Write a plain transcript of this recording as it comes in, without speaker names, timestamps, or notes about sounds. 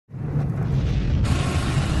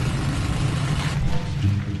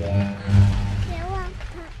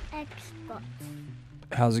spots.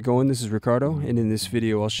 How's it going? This is Ricardo, and in this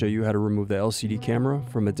video I'll show you how to remove the LCD camera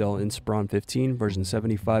from a Dell Inspiron 15 version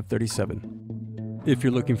 7537. If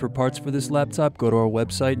you're looking for parts for this laptop, go to our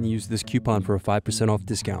website and use this coupon for a 5% off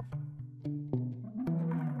discount.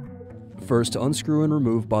 First, unscrew and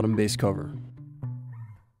remove bottom base cover.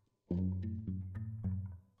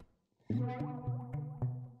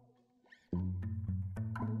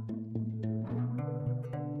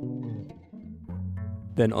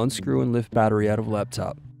 Then unscrew and lift battery out of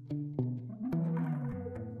laptop.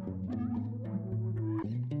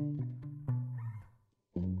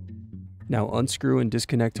 Now unscrew and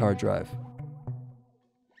disconnect hard drive.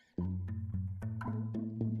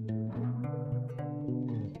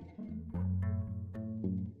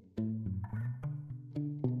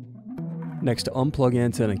 Next, unplug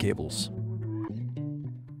antenna cables.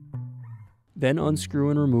 Then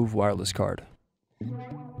unscrew and remove wireless card.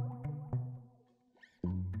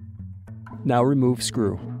 Now remove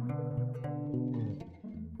screw.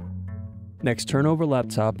 Next, turn over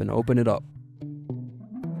laptop and open it up.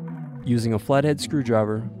 Using a flathead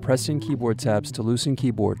screwdriver, press in keyboard tabs to loosen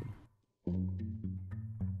keyboard.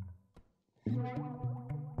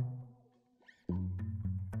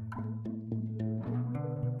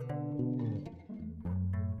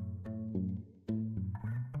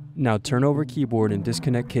 Now turn over keyboard and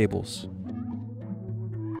disconnect cables.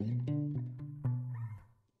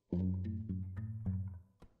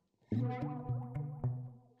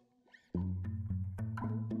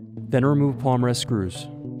 Then remove palm rest screws.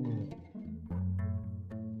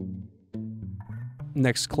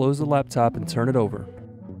 Next, close the laptop and turn it over.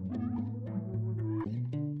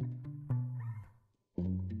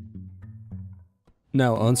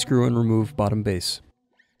 Now unscrew and remove bottom base.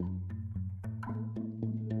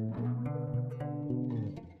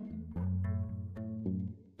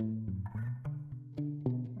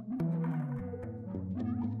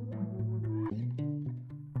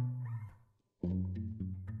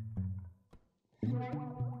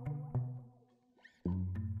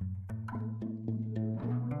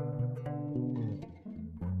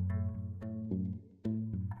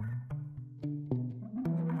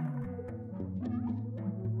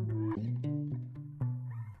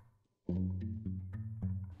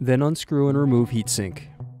 Then unscrew and remove heatsink.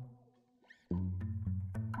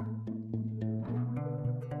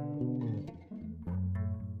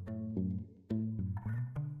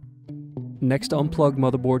 Next, unplug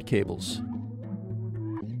motherboard cables.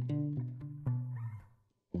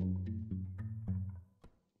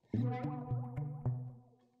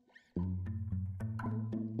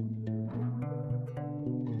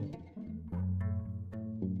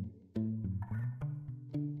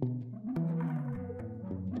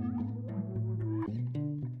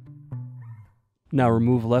 Now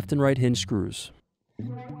remove left and right hinge screws.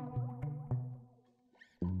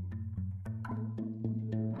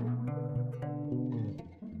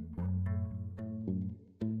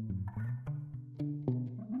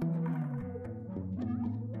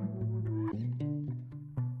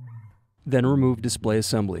 Then remove display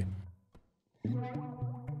assembly.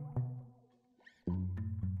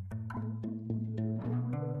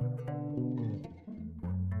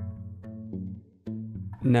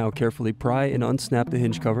 Now carefully pry and unsnap the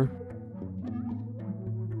hinge cover.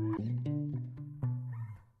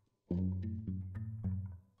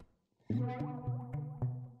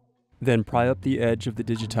 Then pry up the edge of the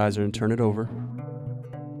digitizer and turn it over.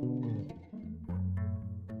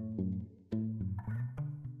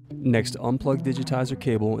 Next, unplug digitizer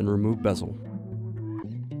cable and remove bezel.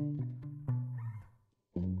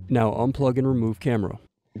 Now unplug and remove camera.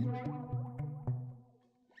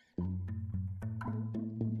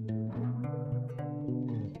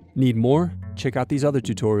 Need more? Check out these other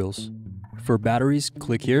tutorials. For batteries,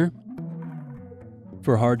 click here.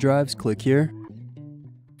 For hard drives, click here.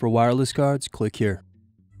 For wireless cards, click here.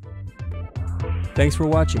 Thanks for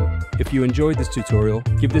watching. If you enjoyed this tutorial,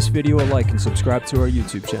 give this video a like and subscribe to our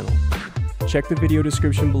YouTube channel. Check the video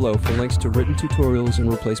description below for links to written tutorials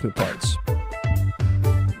and replacement parts.